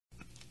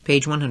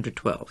Page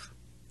 112.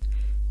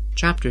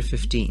 Chapter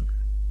 15.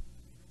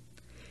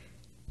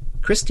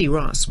 Christy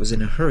Ross was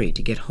in a hurry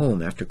to get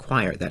home after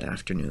choir that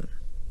afternoon.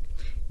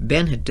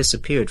 Ben had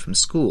disappeared from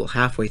school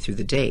halfway through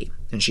the day,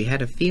 and she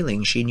had a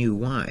feeling she knew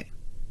why.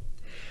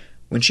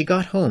 When she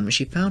got home,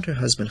 she found her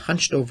husband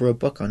hunched over a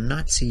book on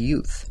Nazi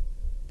youth.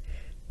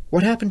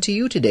 "What happened to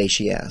you today?"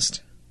 she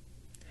asked.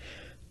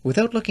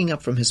 Without looking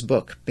up from his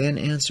book, Ben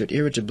answered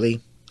irritably,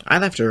 "I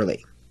left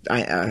early.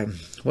 I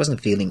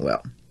wasn't feeling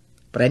well.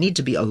 But I need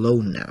to be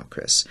alone now,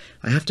 Chris.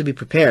 I have to be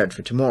prepared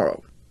for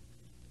tomorrow."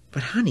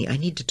 "But, honey, I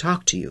need to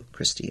talk to you,"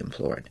 Christy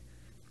implored.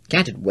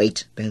 "Can't it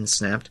wait?" Ben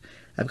snapped.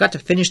 "I've got to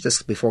finish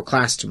this before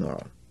class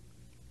tomorrow."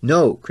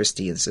 "No,"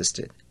 Christy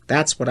insisted.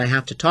 "That's what I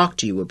have to talk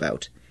to you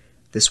about.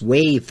 This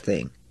wave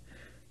thing.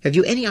 Have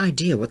you any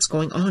idea what's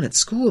going on at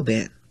school,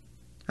 Ben?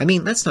 I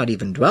mean, let's not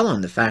even dwell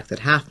on the fact that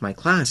half my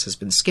class has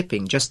been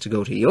skipping just to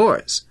go to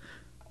yours."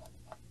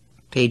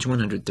 Page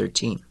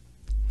 113.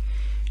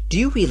 "Do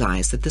you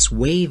realize that this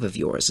wave of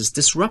yours is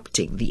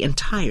disrupting the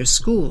entire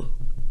school?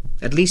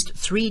 At least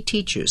 3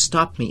 teachers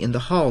stopped me in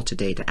the hall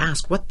today to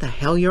ask what the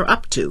hell you're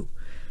up to.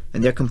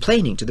 And they're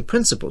complaining to the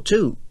principal,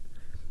 too."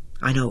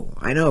 I know.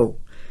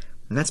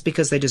 And that's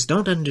because they just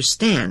don't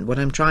understand what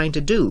I'm trying to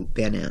do,"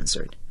 Ben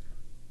answered.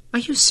 "Are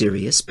you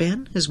serious,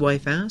 Ben?" his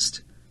wife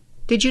asked.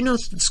 "Did you know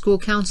that the school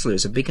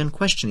counselors have begun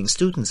questioning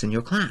students in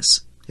your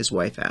class?" his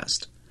wife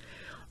asked.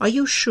 "Are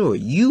you sure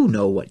you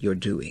know what you're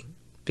doing?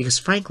 Because,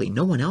 frankly,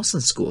 no one else in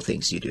school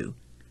thinks you do."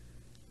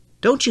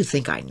 "Don't you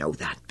think I know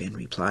that?" Ben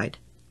replied.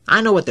 "I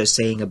know what they're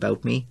saying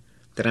about me,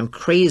 that I'm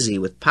crazy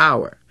with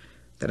power,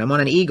 that I'm on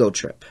an ego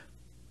trip."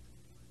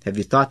 "Have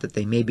you thought that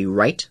they may be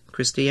right?"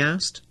 Christy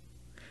asked.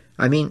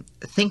 "I mean,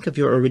 think of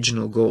your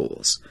original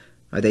goals.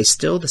 Are they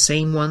still the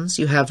same ones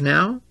you have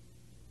now?"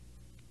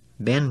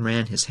 Ben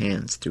ran his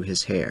hands through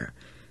his hair.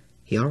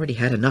 He already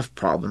had enough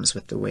problems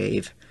with the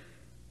wave.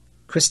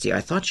 "Christy,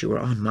 I thought you were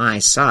on my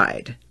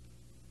side."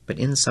 But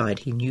inside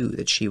he knew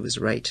that she was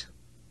right.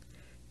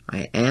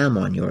 "I am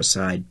on your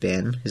side,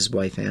 Ben," his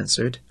wife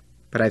answered.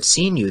 "But I've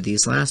seen you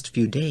these last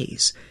few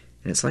days,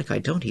 and it's like I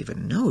don't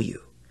even know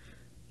you.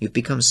 You've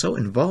become so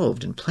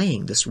involved in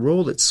playing this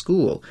role at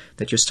school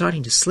that you're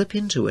starting to slip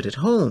into it at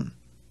home.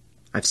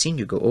 I've seen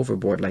you go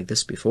overboard like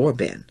this before,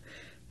 Ben.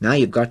 Now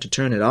you've got to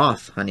turn it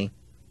off, honey."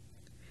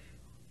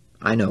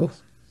 "I know.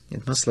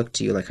 It must look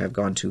to you like I've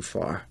gone too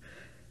far.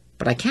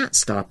 But I can't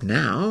stop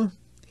now."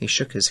 He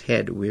shook his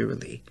head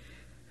wearily.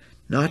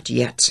 "Not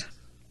yet."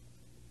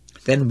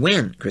 "Then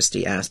when?"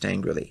 Christy asked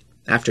angrily.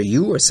 "After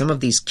you or some of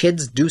these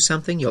kids do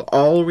something you'll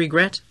all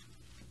regret?"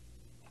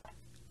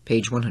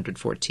 Page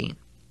 114.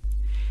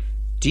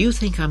 "Do you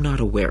think I'm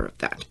not aware of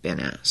that?" Ben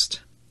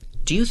asked.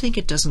 "Do you think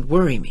it doesn't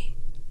worry me?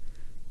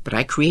 But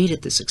I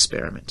created this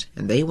experiment,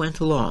 and they went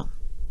along.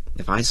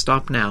 If I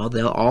stop now,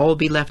 they'll all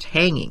be left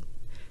hanging.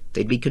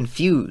 They'd be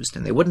confused,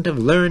 and they wouldn't have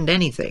learned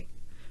anything."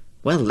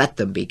 "Well, let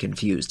them be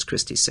confused,"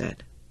 Christy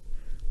said.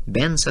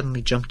 Ben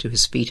suddenly jumped to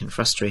his feet in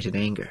frustrated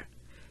anger.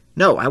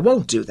 "No, I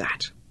won't do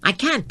that. I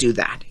can't do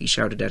that," he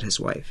shouted at his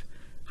wife.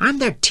 "I'm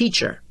their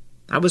teacher.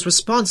 I was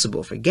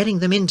responsible for getting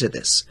them into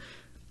this.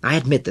 I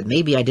admit that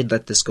maybe I did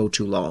let this go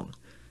too long,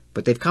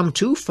 but they've come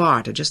too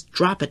far to just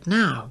drop it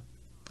now.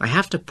 I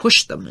have to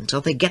push them until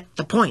they get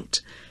the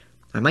point.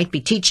 I might be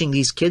teaching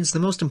these kids the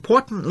most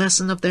important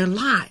lesson of their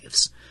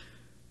lives."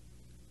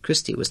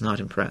 Christy was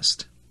not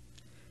impressed.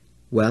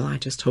 "Well, I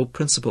just hope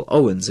Principal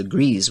Owens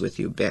agrees with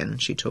you, Ben,"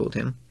 she told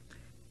him.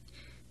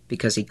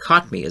 "Because he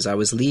caught me as I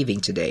was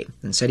leaving today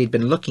and said he'd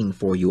been looking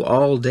for you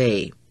all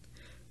day.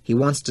 He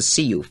wants to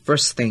see you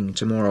first thing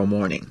tomorrow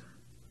morning."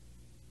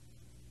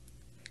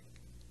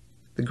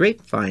 The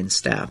Grapevine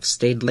staff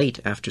stayed late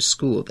after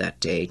school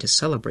that day to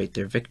celebrate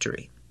their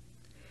victory.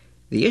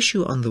 The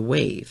issue on the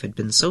wave had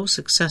been so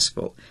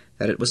successful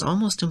that it was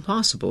almost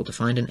impossible to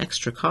find an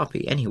extra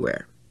copy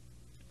anywhere.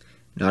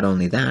 Not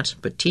only that,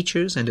 but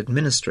teachers and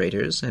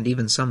administrators, and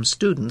even some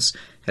students,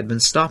 had been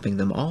stopping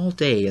them all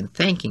day and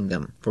thanking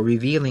them for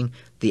revealing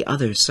the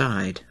other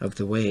side of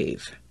the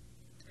wave.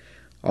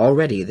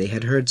 Already they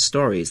had heard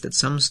stories that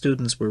some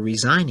students were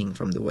resigning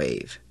from the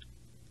wave.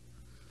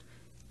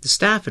 The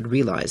staff had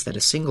realized that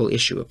a single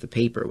issue of the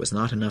paper was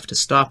not enough to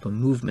stop a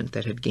movement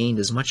that had gained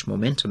as much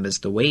momentum as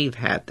the wave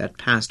had that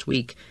past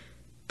week,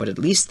 but at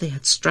least they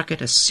had struck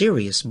it a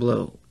serious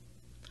blow.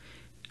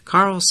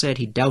 Carl said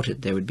he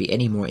doubted there would be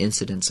any more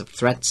incidents of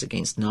threats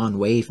against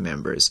non-wave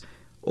members,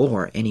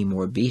 or any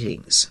more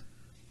beatings.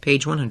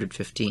 Page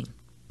 115.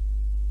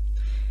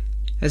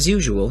 As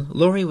usual,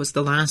 Laurie was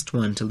the last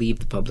one to leave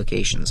the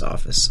publications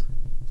office.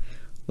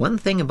 One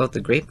thing about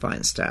the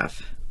Grapevine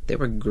staff, they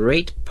were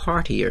great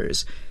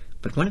partiers,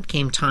 but when it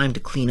came time to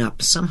clean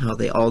up, somehow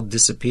they all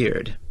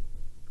disappeared.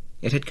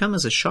 It had come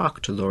as a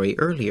shock to Laurie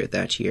earlier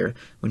that year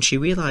when she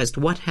realized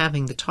what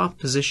having the top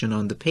position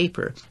on the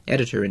paper,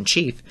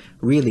 editor-in-chief,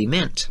 really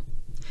meant.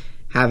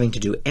 Having to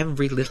do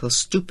every little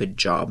stupid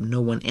job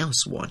no one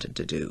else wanted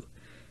to do.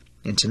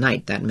 And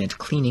tonight that meant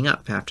cleaning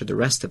up after the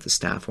rest of the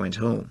staff went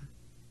home.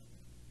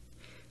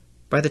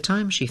 By the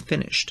time she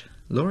finished,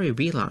 Laurie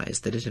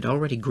realized that it had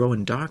already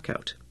grown dark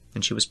out,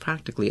 and she was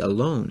practically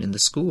alone in the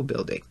school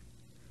building.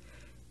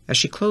 As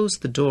she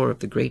closed the door of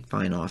the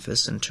grapevine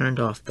office and turned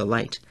off the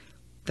light,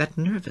 that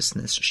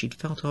nervousness she'd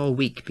felt all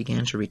week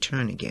began to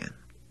return again.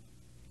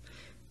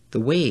 The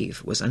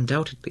wave was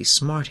undoubtedly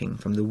smarting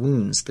from the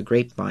wounds the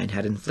grapevine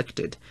had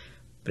inflicted,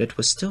 but it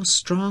was still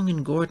strong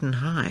in Gordon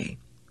High,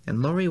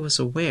 and Laurie was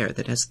aware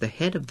that as the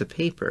head of the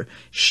paper,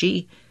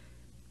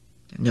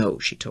 No,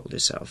 she told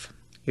herself,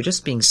 you're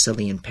just being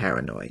silly and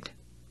paranoid.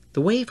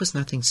 The wave was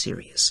nothing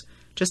serious,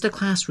 just a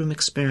classroom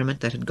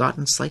experiment that had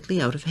gotten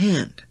slightly out of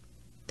hand.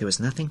 There was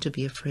nothing to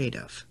be afraid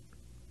of.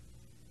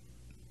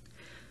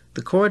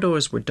 The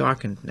corridors were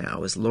darkened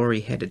now as Laurie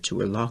headed to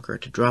her locker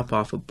to drop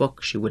off a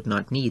book she would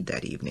not need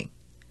that evening.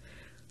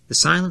 The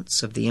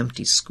silence of the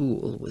empty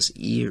school was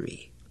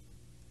eerie.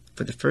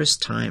 For the first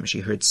time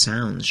she heard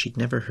sounds she'd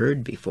never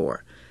heard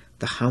before,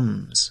 the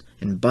hums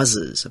and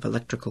buzzes of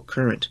electrical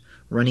current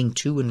running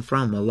to and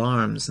from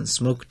alarms and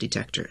smoke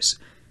detectors.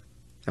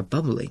 A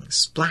bubbling,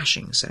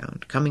 splashing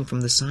sound coming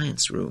from the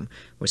science room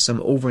where some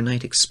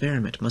overnight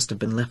experiment must have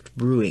been left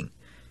brewing.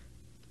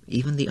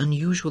 Even the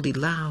unusually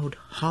loud,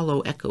 hollow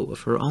echo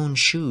of her own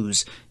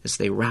shoes as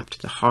they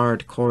rapped the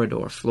hard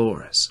corridor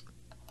floors.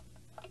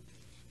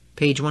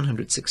 Page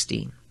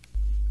 116.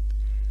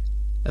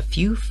 A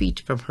few feet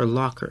from her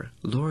locker,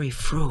 Laurie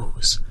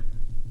froze.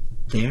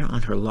 There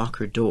on her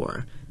locker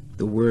door,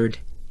 the word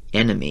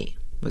enemy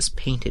was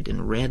painted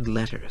in red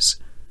letters.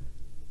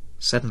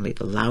 Suddenly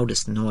the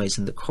loudest noise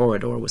in the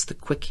corridor was the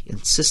quick,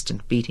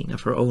 insistent beating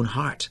of her own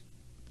heart.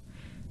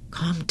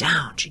 Calm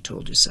down, she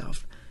told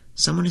herself.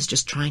 Someone is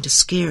just trying to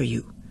scare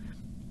you.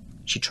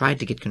 She tried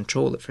to get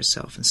control of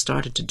herself and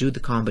started to do the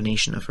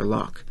combination of her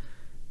lock,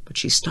 but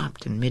she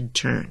stopped in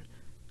mid-turn.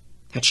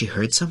 Had she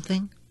heard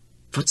something?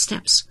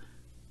 Footsteps?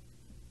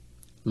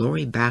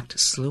 Laurie backed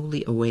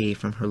slowly away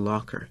from her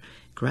locker,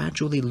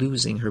 gradually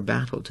losing her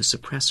battle to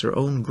suppress her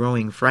own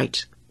growing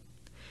fright.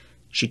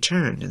 She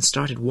turned and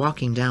started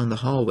walking down the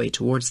hallway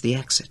towards the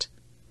exit.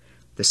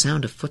 The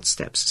sound of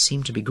footsteps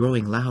seemed to be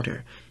growing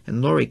louder,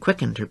 and Laurie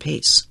quickened her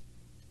pace.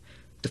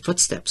 The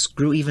footsteps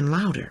grew even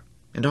louder,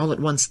 and all at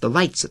once the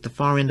lights at the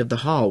far end of the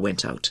hall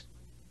went out.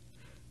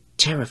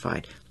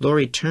 Terrified,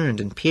 Laurie turned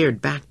and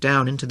peered back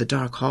down into the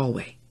dark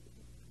hallway.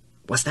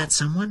 Was that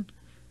someone?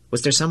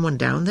 Was there someone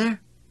down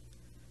there?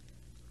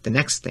 The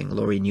next thing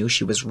Laurie knew,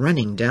 she was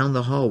running down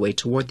the hallway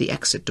toward the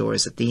exit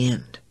doors at the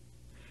end.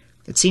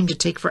 It seemed to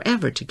take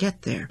forever to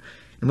get there,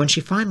 and when she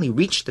finally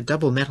reached the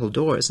double metal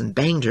doors and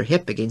banged her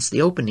hip against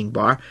the opening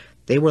bar,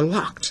 they were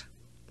locked.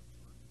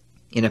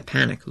 In a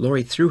panic,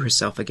 Laurie threw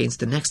herself against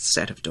the next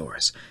set of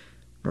doors.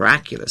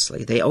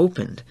 Miraculously, they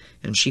opened,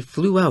 and she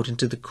flew out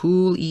into the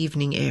cool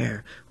evening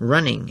air,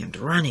 running and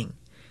running.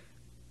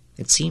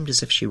 It seemed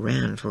as if she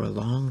ran for a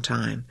long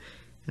time,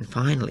 and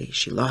finally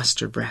she lost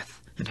her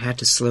breath and had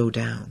to slow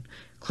down,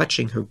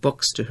 clutching her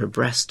books to her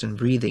breast and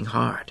breathing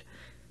hard.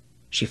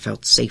 She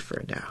felt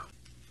safer now.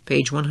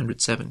 Page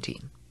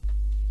 117.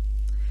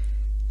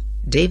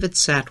 David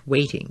sat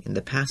waiting in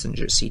the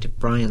passenger seat of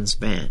Brian's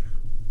van.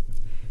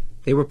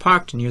 They were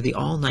parked near the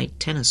all-night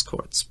tennis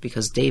courts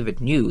because David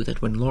knew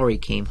that when Laurie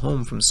came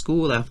home from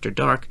school after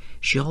dark,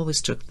 she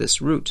always took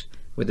this route,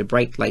 where the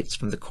bright lights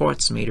from the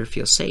courts made her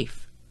feel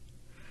safe.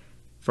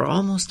 For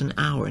almost an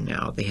hour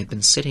now they had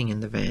been sitting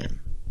in the van.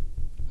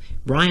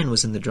 Brian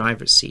was in the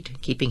driver's seat,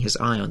 keeping his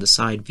eye on the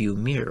side view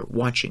mirror,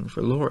 watching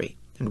for Laurie,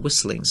 and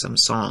whistling some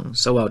song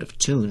so out of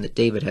tune that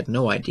David had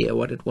no idea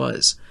what it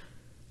was.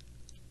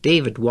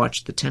 David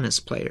watched the tennis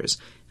players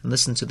and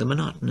listened to the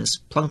monotonous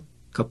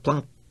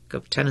plunk-ka-plunk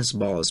of tennis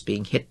balls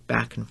being hit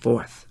back and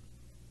forth.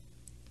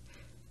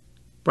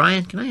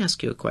 "Brian, can I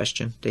ask you a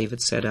question?"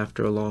 David said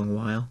after a long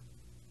while.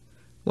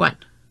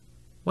 "What?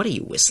 What are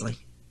you whistling?"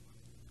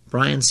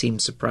 Brian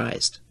seemed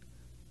surprised.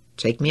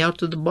 "Take me out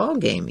to the ball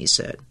game," he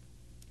said.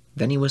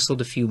 Then he whistled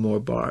a few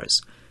more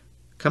bars.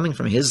 Coming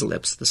from his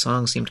lips, the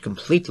song seemed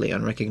completely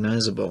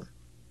unrecognizable.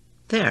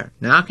 "There,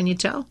 now can you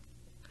tell?"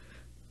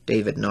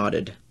 David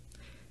nodded.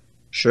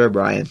 "Sure,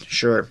 Brian,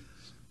 sure."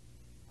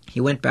 He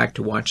went back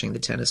to watching the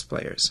tennis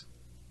players.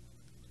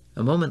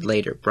 A moment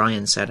later,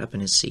 Brian sat up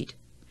in his seat.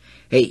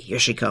 "Hey, here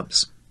she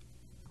comes."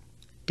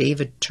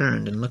 David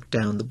turned and looked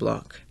down the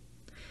block.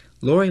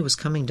 Laurie was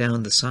coming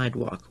down the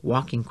sidewalk,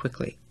 walking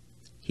quickly.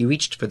 He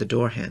reached for the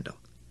door handle.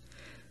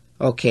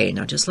 "Okay,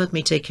 now just let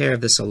me take care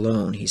of this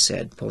alone," he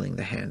said, pulling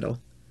the handle.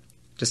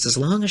 "Just as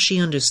long as she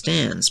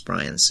understands,"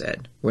 Brian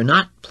said. "We're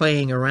not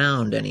playing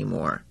around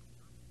anymore."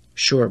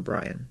 "Sure,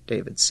 Brian,"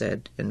 David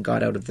said, and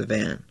got out of the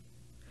van.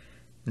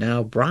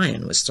 Now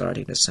Brian was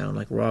starting to sound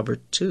like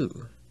Robert,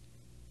 too.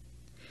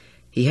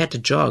 He had to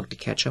jog to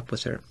catch up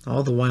with her,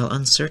 all the while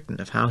uncertain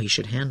of how he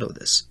should handle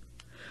this.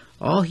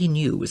 All he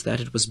knew was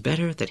that it was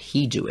better that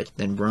he do it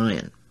than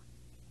Brian.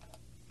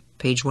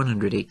 Page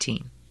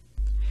 118.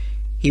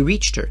 He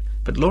reached her,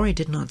 but Laurie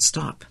did not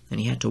stop, and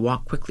he had to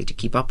walk quickly to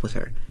keep up with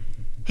her.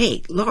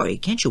 "Hey, Laurie,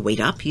 can't you wait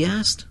up?" he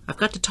asked. "I've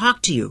got to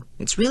talk to you.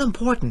 It's real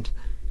important."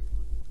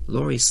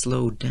 Laurie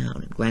slowed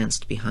down and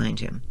glanced behind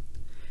him.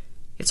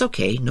 "It's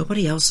okay,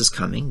 nobody else is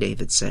coming,"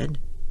 David said.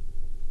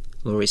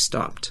 Laurie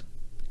stopped.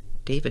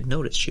 David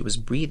noticed she was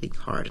breathing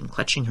hard and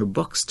clutching her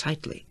books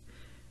tightly.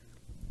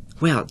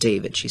 "Well,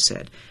 David," she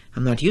said,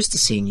 "I'm not used to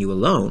seeing you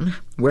alone.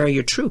 Where are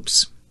your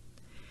troops?"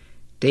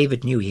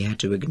 David knew he had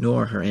to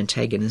ignore her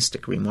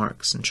antagonistic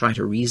remarks and try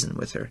to reason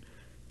with her.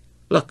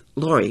 "Look,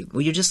 Laurie,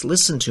 will you just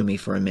listen to me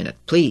for a minute,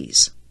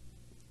 please?"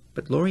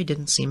 But Laurie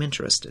didn't seem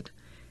interested.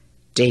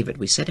 "David,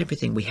 we said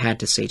everything we had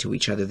to say to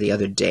each other the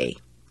other day.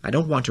 I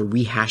don't want to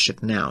rehash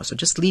it now, so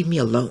just leave me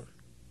alone."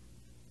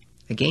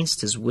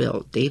 Against his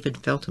will, David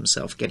felt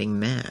himself getting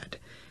mad.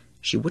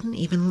 She wouldn't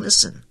even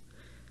listen.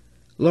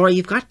 "Laurie,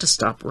 you've got to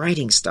stop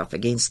writing stuff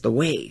against the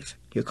wave.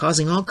 You're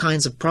causing all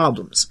kinds of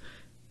problems."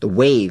 "The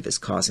wave is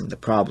causing the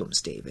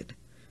problems, David."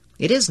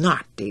 "It is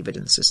not," David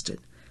insisted.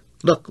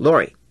 "Look,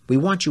 Laurie, we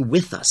want you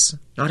with us,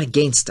 not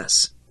against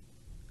us."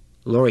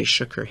 Laurie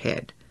shook her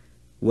head.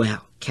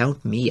 "Well,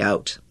 count me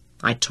out.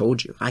 I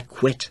told you, I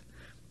quit.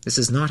 This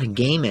is not a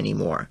game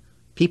anymore.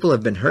 People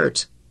have been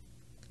hurt."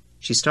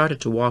 She started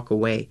to walk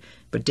away,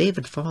 but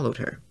David followed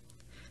her.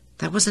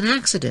 "That was an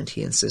accident,"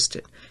 he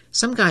insisted.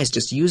 "Some guys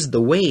just used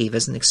the wave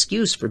as an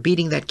excuse for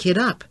beating that kid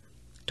up.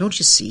 Don't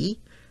you see?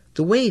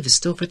 The wave is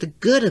still for the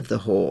good of the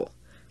whole.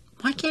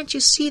 Why can't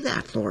you see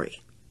that,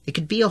 Laurie? It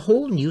could be a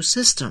whole new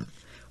system.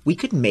 We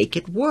could make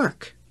it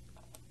work."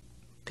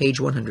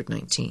 Page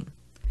 119.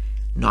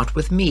 "Not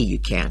with me, you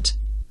can't."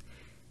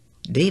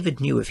 David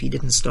knew if he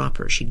didn't stop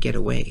her, she'd get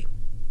away.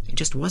 It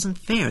just wasn't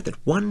fair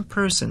that one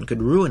person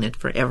could ruin it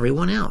for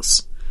everyone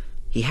else.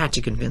 He had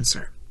to convince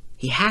her.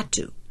 He had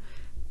to.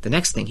 The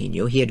next thing he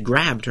knew, he had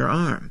grabbed her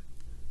arm.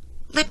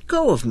 "Let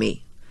go of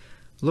me!"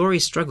 Laurie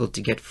struggled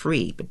to get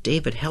free, but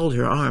David held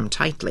her arm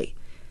tightly.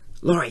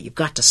 "Laurie, you've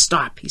got to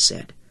stop," he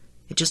said.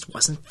 "It just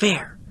wasn't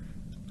fair."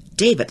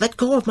 "David, let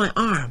go of my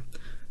arm."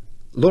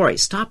 "Laurie,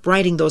 stop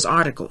writing those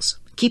articles.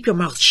 Keep your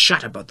mouth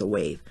shut about the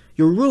wave.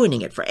 You're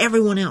ruining it for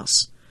everyone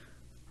else."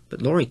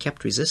 But Laurie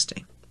kept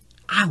resisting.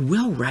 "I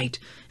will write,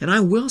 and I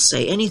will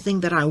say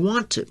anything that I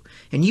want to,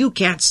 and you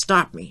can't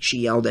stop me," she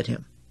yelled at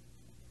him.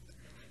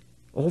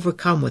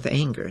 Overcome with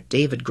anger,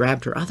 David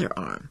grabbed her other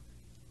arm.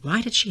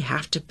 Why did she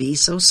have to be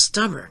so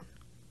stubborn?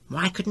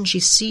 Why couldn't she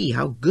see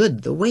how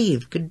good the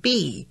wave could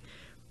be?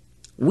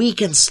 "We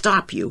can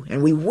stop you,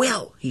 and we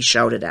will," he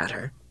shouted at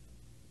her.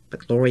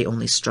 But Laurie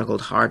only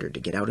struggled harder to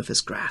get out of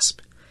his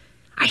grasp.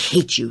 "I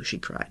hate you," she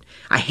cried.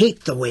 "I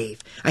hate the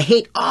wave. I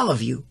hate all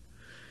of you."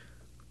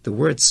 The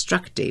words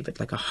struck David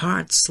like a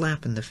hard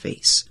slap in the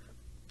face.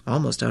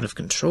 Almost out of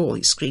control,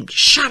 he screamed,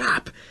 "Shut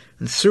up!"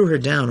 and threw her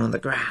down on the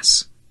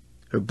grass.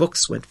 Her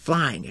books went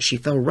flying as she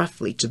fell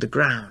roughly to the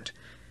ground.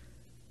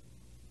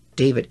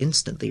 David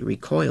instantly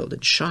recoiled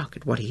in shock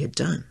at what he had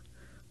done.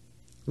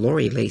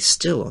 Laurie lay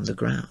still on the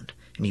ground,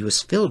 and he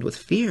was filled with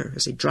fear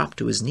as he dropped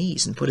to his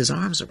knees and put his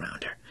arms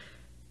around her.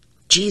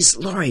 "Geez,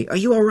 Laurie, are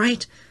you all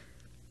right?"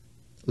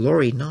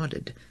 Laurie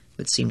nodded,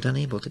 but seemed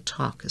unable to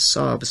talk as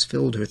sobs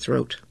filled her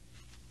throat.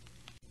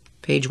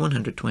 Page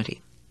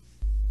 120.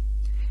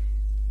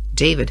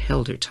 David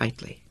held her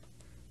tightly.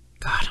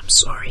 "God, I'm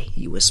sorry,"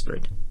 he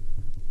whispered.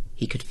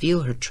 He could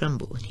feel her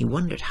tremble, and he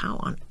wondered how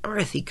on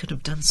earth he could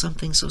have done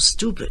something so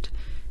stupid.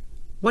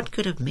 What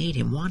could have made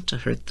him want to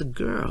hurt the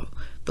girl,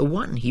 the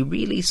one he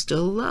really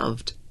still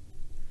loved?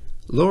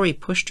 Laurie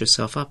pushed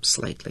herself up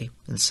slightly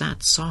and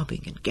sat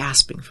sobbing and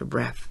gasping for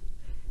breath.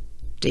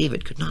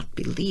 David could not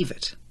believe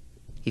it.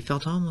 He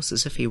felt almost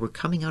as if he were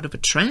coming out of a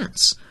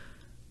trance.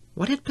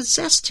 What had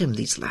possessed him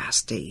these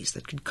last days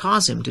that could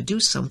cause him to do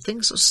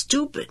something so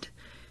stupid?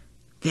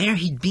 There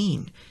he'd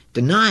been,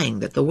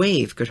 denying that the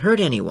wave could hurt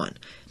anyone,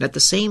 and at the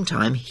same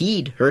time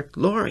he'd hurt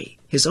Laurie,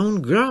 his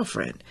own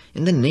girlfriend,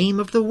 in the name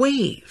of the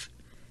wave.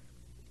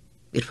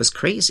 It was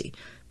crazy,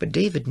 but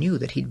David knew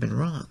that he'd been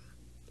wrong.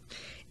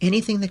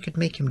 Anything that could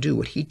make him do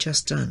what he'd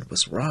just done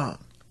was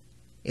wrong.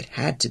 It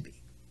had to be.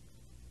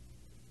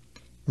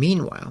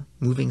 Meanwhile,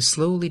 moving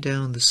slowly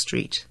down the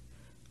street,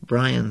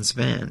 Brian's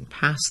van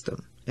passed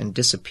them and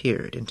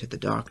disappeared into the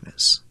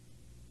darkness.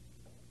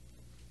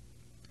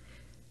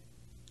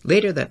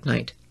 Later that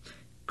night,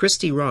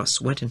 Christy Ross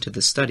went into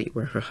the study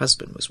where her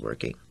husband was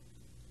working.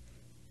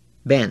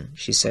 "Ben,"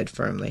 she said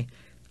firmly,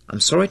 "I'm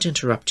sorry to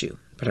interrupt you,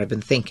 but I've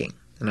been thinking,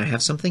 and I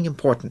have something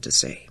important to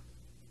say."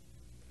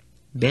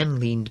 Ben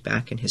leaned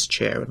back in his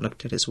chair and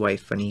looked at his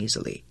wife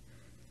uneasily.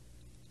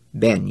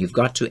 "Ben, you've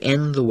got to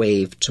end the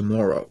wave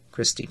tomorrow,"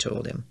 Christy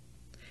told him.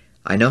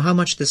 "I know how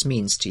much this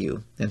means to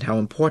you, and how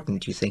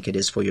important you think it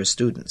is for your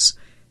students,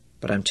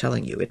 but I'm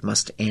telling you, it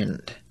must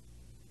end."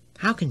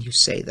 "How can you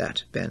say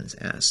that?" Ben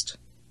asked.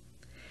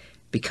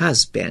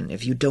 "Because, Ben,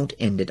 if you don't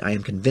end it, I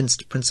am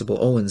convinced Principal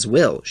Owens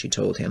will," she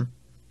told him.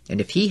 "And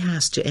if he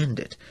has to end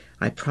it,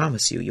 I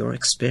promise you your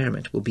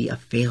experiment will be a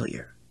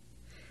failure.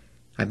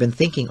 I've been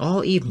thinking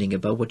all evening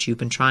about what you've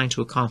been trying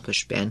to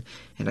accomplish, Ben,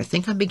 and I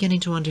think I'm beginning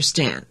to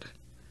understand."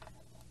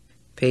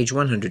 Page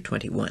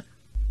 121.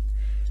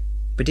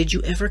 "But did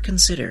you ever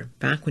consider,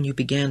 back when you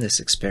began this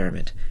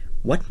experiment,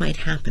 what might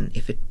happen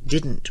if it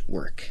didn't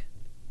work?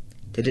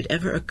 Did it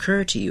ever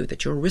occur to you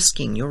that you're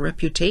risking your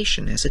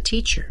reputation as a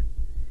teacher?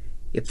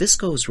 If this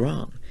goes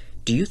wrong,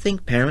 Do you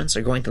think parents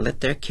are going to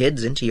let their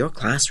kids into your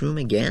classroom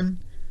again?"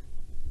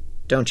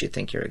 "Don't you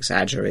think you're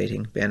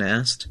exaggerating?" Ben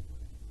asked.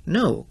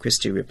 "No,"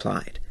 Christy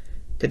replied.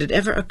 "Did it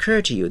ever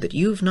occur to you that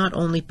you've not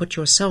only put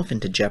yourself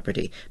into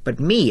jeopardy, but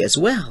me as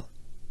well?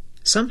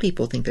 Some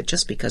people think that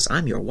just because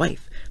I'm your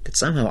wife, that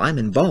somehow I'm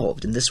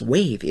involved in this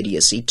wave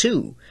idiocy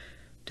too.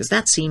 Does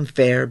that seem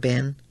fair,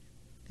 Ben?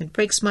 It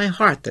breaks my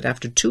heart that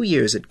after 2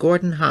 years at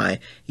Gordon High,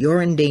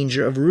 you're in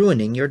danger of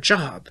ruining your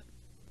job.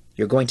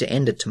 You're going to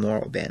end it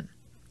tomorrow, Ben.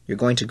 You're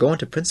going to go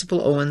into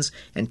Principal Owens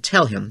and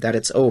tell him that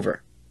it's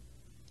over."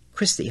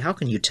 "Christy, how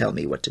can you tell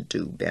me what to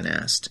do?" Ben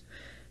asked.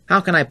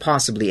 "How can I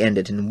possibly end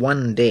it in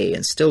 1 day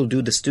and still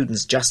do the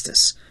students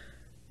justice?"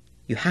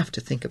 "You have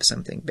to think of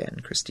something,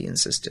 Ben," Christy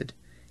insisted.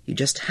 "You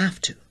just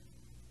have to."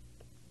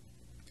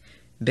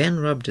 Ben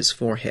rubbed his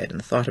forehead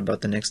and thought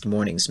about the next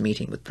morning's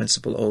meeting with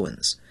Principal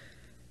Owens.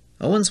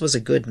 Owens was a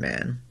good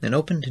man and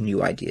open to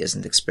new ideas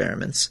and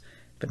experiments,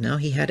 but now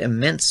he had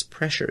immense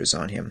pressures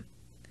on him.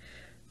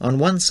 On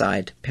one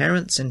side,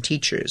 parents and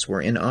teachers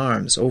were in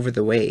arms over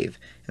the wave,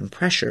 and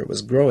pressure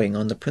was growing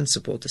on the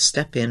principal to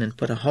step in and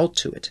put a halt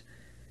to it.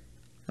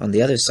 On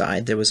the other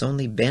side, there was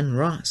only Ben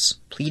Ross,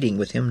 pleading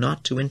with him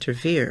not to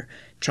interfere,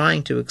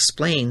 trying to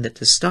explain that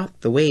to stop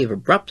the wave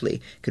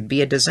abruptly could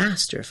be a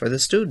disaster for the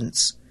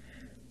students.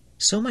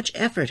 So much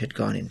effort had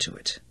gone into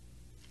it.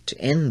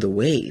 To end the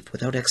wave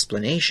without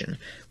explanation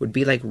would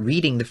be like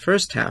reading the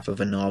first half of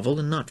a novel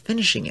and not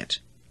finishing it.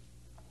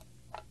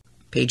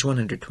 Page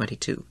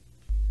 122.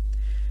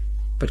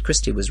 But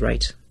Christy was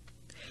right.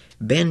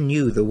 Ben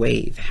knew the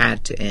wave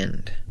had to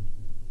end.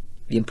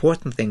 The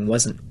important thing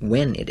wasn't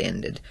when it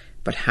ended,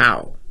 but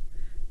how.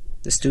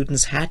 The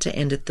students had to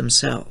end it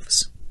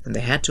themselves, and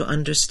they had to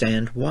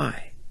understand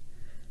why.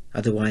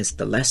 Otherwise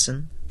the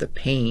lesson, the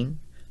pain,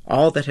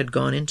 all that had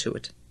gone into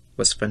it,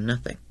 was for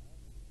nothing.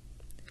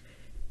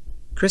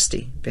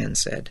 "Christy," Ben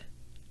said,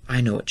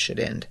 "I know it should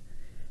end,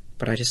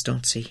 but I just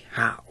don't see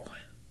how."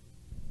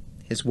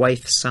 His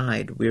wife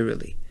sighed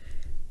wearily.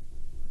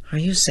 "Are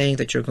you saying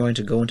that you're going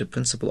to go into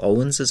Principal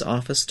Owens's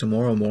office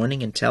tomorrow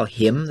morning and tell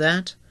him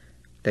that?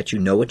 That you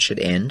know it should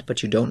end,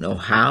 but you don't know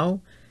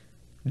how?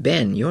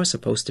 Ben, you're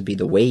supposed to be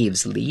the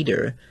wave's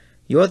leader.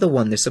 You're the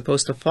one they're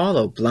supposed to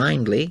follow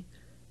blindly."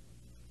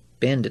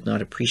 Ben did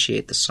not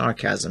appreciate the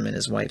sarcasm in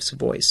his wife's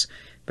voice,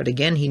 but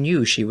again he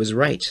knew she was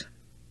right.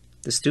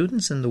 The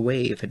students in the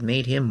wave had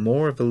made him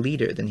more of a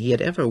leader than he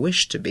had ever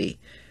wished to be,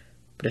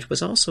 but it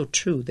was also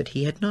true that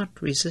he had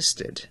not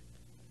resisted.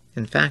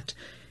 In fact,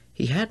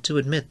 he had to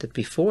admit that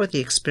before the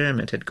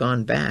experiment had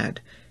gone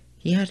bad,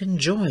 he had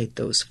enjoyed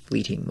those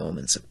fleeting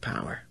moments of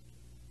power.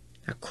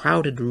 A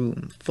crowded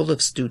room full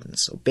of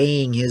students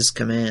obeying his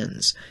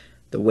commands,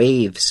 the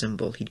wave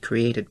symbol he'd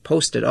created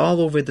posted all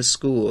over the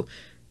school,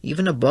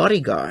 even a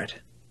bodyguard.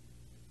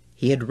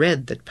 He had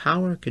read that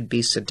power could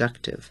be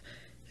seductive,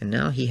 and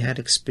now he had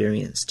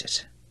experienced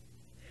it.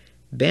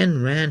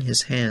 Ben ran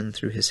his hand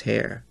through his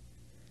hair.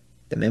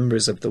 The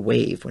members of the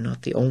wave were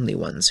not the only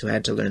ones who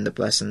had to learn the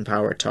lesson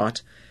power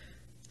taught.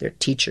 Their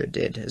teacher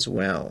did as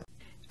well.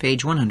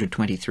 Page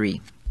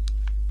 123.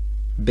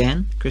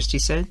 "Ben?" Christy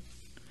said.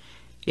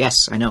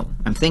 "Yes, I know.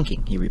 I'm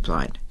thinking," he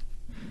replied.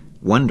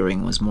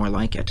 Wondering was more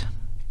like it.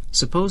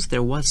 Suppose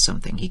there was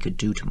something he could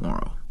do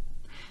tomorrow.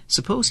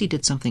 Suppose he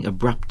did something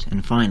abrupt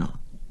and final.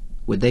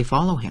 Would they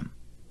follow him?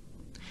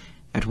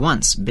 At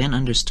once, Ben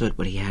understood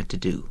what he had to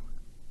do.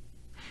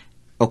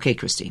 "Okay,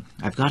 Christy,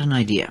 I've got an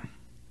idea."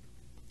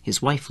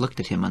 His wife looked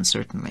at him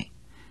uncertainly.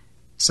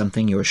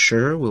 "Something you're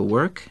sure will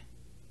work?"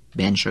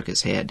 Ben shook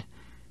his head.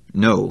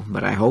 "No,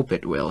 but I hope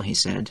it will," he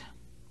said.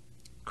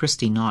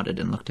 Christy nodded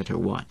and looked at her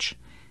watch.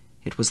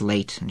 It was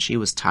late, and she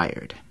was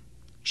tired.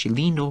 She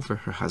leaned over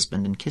her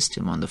husband and kissed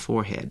him on the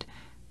forehead.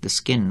 The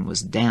skin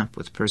was damp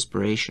with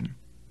perspiration.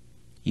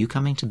 "You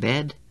coming to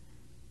bed?"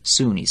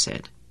 "Soon," he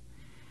said.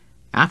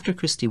 After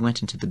Christy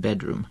went into the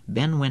bedroom,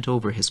 Ben went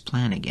over his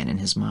plan again in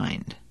his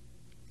mind.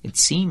 It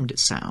seemed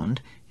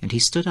sound, and he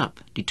stood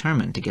up,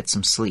 determined to get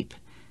some sleep.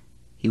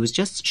 He was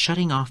just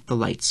shutting off the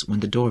lights when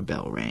the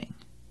doorbell rang.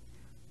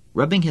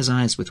 Rubbing his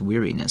eyes with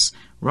weariness,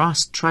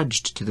 Ross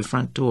trudged to the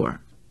front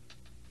door.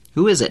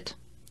 "Who is it?"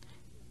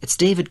 "It's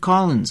David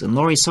Collins and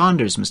Laurie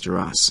Saunders, Mr.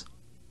 Ross."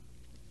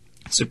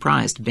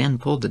 Surprised, Ben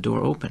pulled the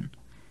door open.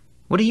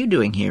 "What are you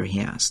doing here?" he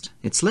asked.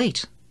 "It's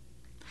late."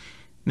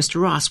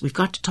 "Mr. Ross, we've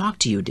got to talk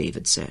to you,"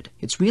 David said.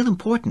 "It's real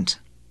important."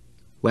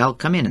 "Well,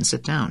 come in and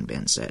sit down,"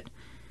 Ben said.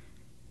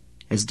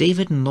 As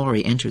David and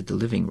Laurie entered the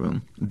living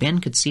room, Ben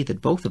could see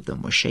that both of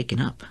them were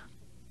shaken up.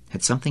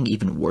 Had something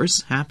even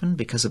worse happened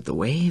because of the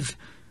wave?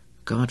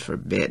 God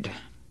forbid.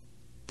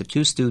 The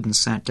two students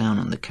sat down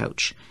on the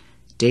couch.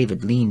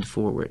 David leaned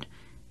forward.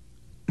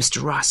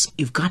 "Mr. Ross,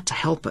 you've got to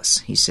help us,"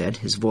 he said,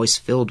 his voice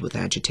filled with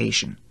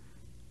agitation.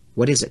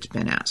 "What is it?"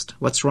 Ben asked.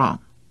 "What's wrong?"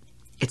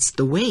 "It's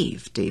the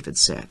wave," David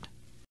said.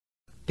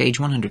 Page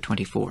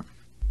 124.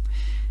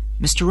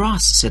 "Mr.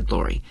 Ross," said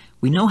Laurie,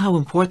 "we know how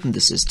important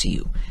this is to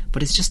you,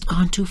 but it's just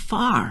gone too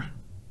far."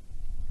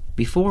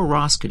 Before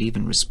Ross could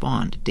even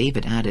respond,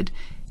 David added,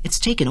 "It's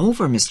taken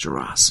over, Mr.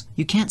 Ross.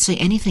 You can't say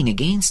anything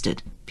against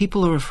it.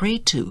 People are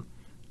afraid to."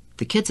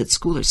 "The kids at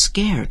school are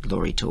scared,"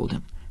 Laurie told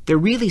him. "They're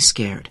really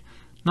scared.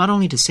 Not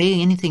only to say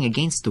anything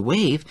against the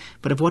wave,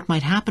 but of what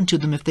might happen to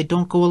them if they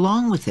don't go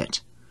along with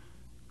it."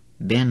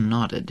 Ben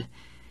nodded.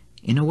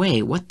 In a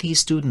way, what these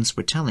students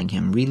were telling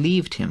him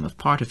relieved him of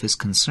part of his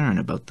concern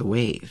about the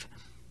wave.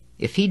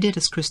 If he did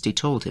as Christie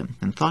told him,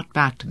 and thought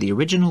back to the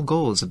original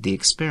goals of the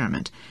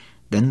experiment,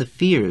 then the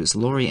fears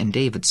Laurie and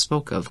David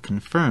spoke of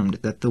confirmed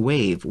that the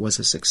wave was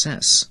a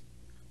success.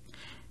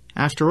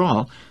 After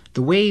all,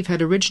 the wave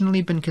had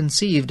originally been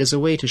conceived as a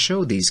way to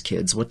show these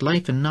kids what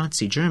life in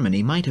Nazi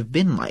Germany might have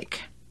been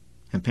like.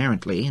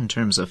 Apparently, in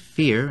terms of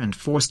fear and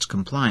forced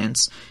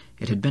compliance,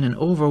 it had been an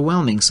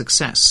overwhelming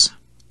success.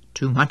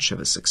 Too much of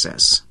a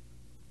success.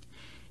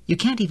 "You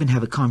can't even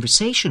have a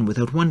conversation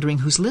without wondering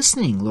who's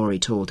listening," Laurie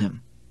told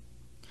him.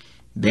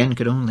 Ben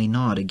could only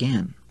nod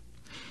again.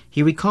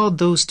 He recalled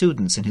those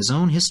students in his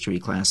own history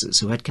classes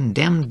who had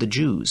condemned the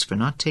Jews for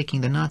not taking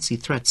the Nazi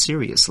threat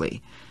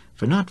seriously,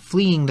 for not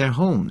fleeing their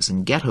homes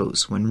and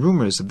ghettos when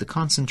rumors of the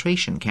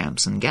concentration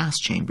camps and gas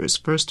chambers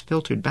first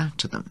filtered back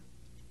to them.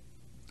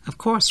 Of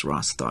course,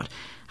 Ross thought,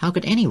 how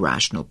could any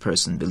rational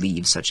person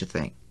believe such a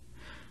thing?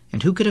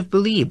 And who could have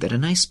believed that a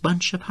nice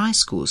bunch of high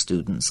school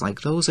students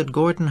like those at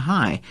Gordon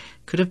High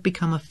could have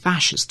become a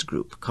fascist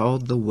group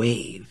called the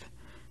Wave?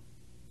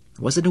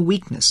 Was it a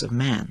weakness of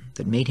man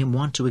that made him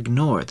want to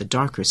ignore the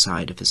darker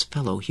side of his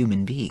fellow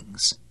human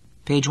beings?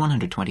 Page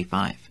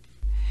 125.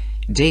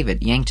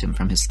 David yanked him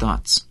from his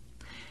thoughts.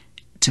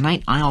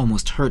 "Tonight I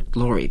almost hurt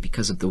Laurie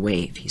because of the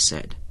wave," he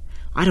said.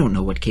 "I don't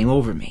know what came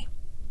over me,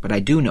 but I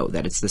do know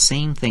that it's the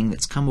same thing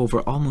that's come over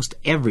almost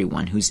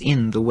everyone who's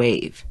in the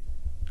wave."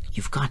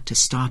 "You've got to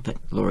stop it,"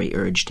 Laurie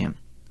urged him.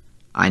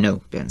 "I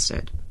know," Ben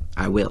said.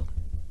 "I will."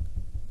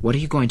 "What are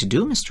you going to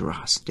do, Mr.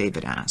 Ross?"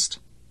 David asked.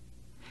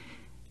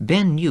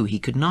 Ben knew he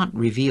could not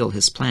reveal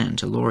his plan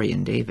to Laurie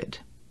and David.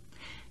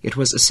 It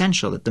was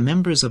essential that the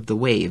members of the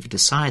Wave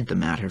decide the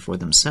matter for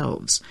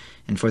themselves,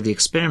 and for the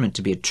experiment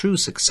to be a true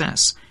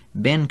success,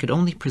 Ben could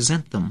only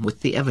present them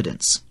with the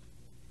evidence.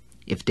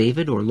 If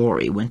David or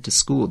Laurie went to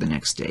school the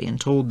next day and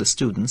told the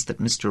students that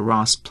Mr.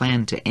 Ross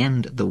planned to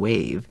end the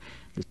wave,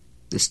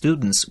 the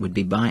students would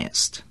be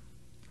biased.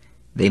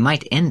 They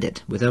might end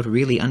it without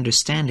really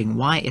understanding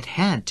why it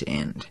had to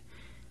end.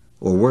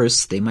 Or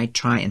worse, they might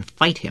try and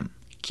fight him,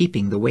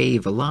 keeping the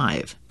wave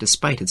alive,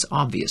 despite its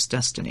obvious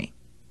destiny.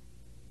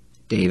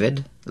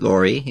 "David,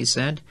 Laurie," he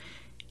said,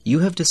 "you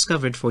have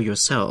discovered for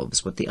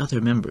yourselves what the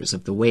other members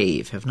of the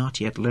wave have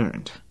not yet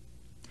learned.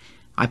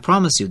 I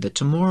promise you that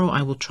tomorrow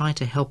I will try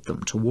to help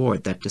them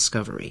toward that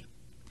discovery.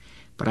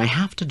 But I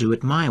have to do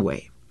it my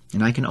way,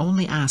 and I can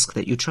only ask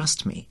that you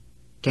trust me.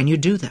 Can you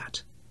do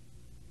that?"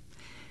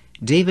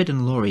 David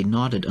and Laurie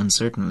nodded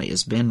uncertainly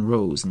as Ben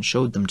rose and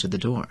showed them to the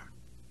door.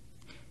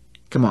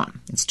 "Come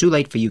on, it's too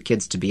late for you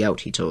kids to be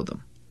out," he told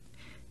them.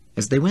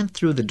 As they went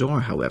through the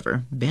door,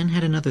 however, Ben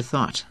had another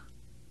thought.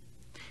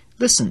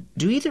 "Listen,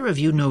 do either of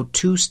you know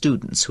 2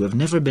 students who have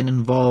never been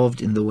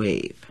involved in the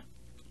wave?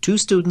 2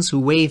 students who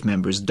wave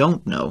members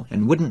don't know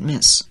and wouldn't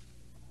miss."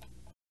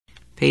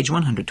 Page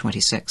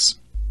 126.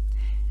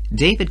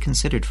 David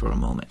considered for a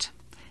moment.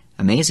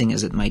 Amazing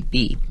as it might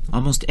be,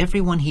 almost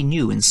everyone he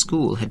knew in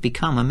school had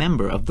become a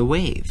member of the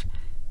Wave.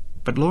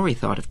 But Laurie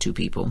thought of 2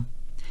 people.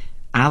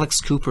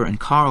 "Alex Cooper and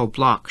Carl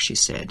Block," she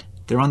said.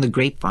 "They're on the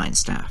Grapevine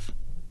staff."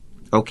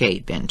 "Okay,"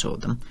 Ben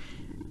told them.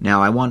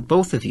 "Now I want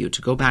both of you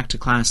to go back to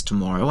class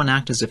tomorrow and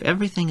act as if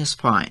everything is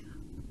fine.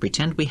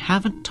 Pretend we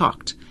haven't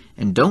talked,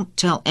 and don't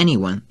tell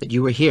anyone that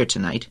you were here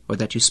tonight or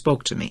that you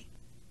spoke to me.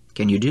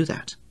 Can you do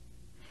that?"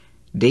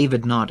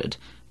 David nodded,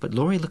 but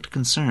Laurie looked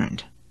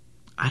concerned.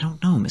 "I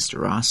don't know, Mr.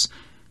 Ross."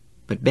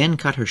 But Ben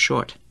cut her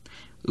short.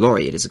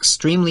 "Laurie, it is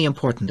extremely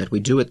important that we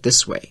do it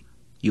this way.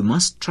 You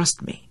must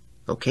trust me,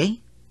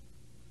 okay?"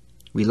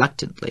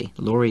 Reluctantly,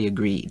 Laurie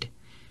agreed.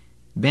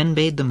 Ben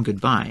bade them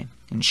goodbye,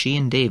 and she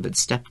and David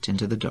stepped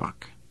into the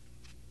dark.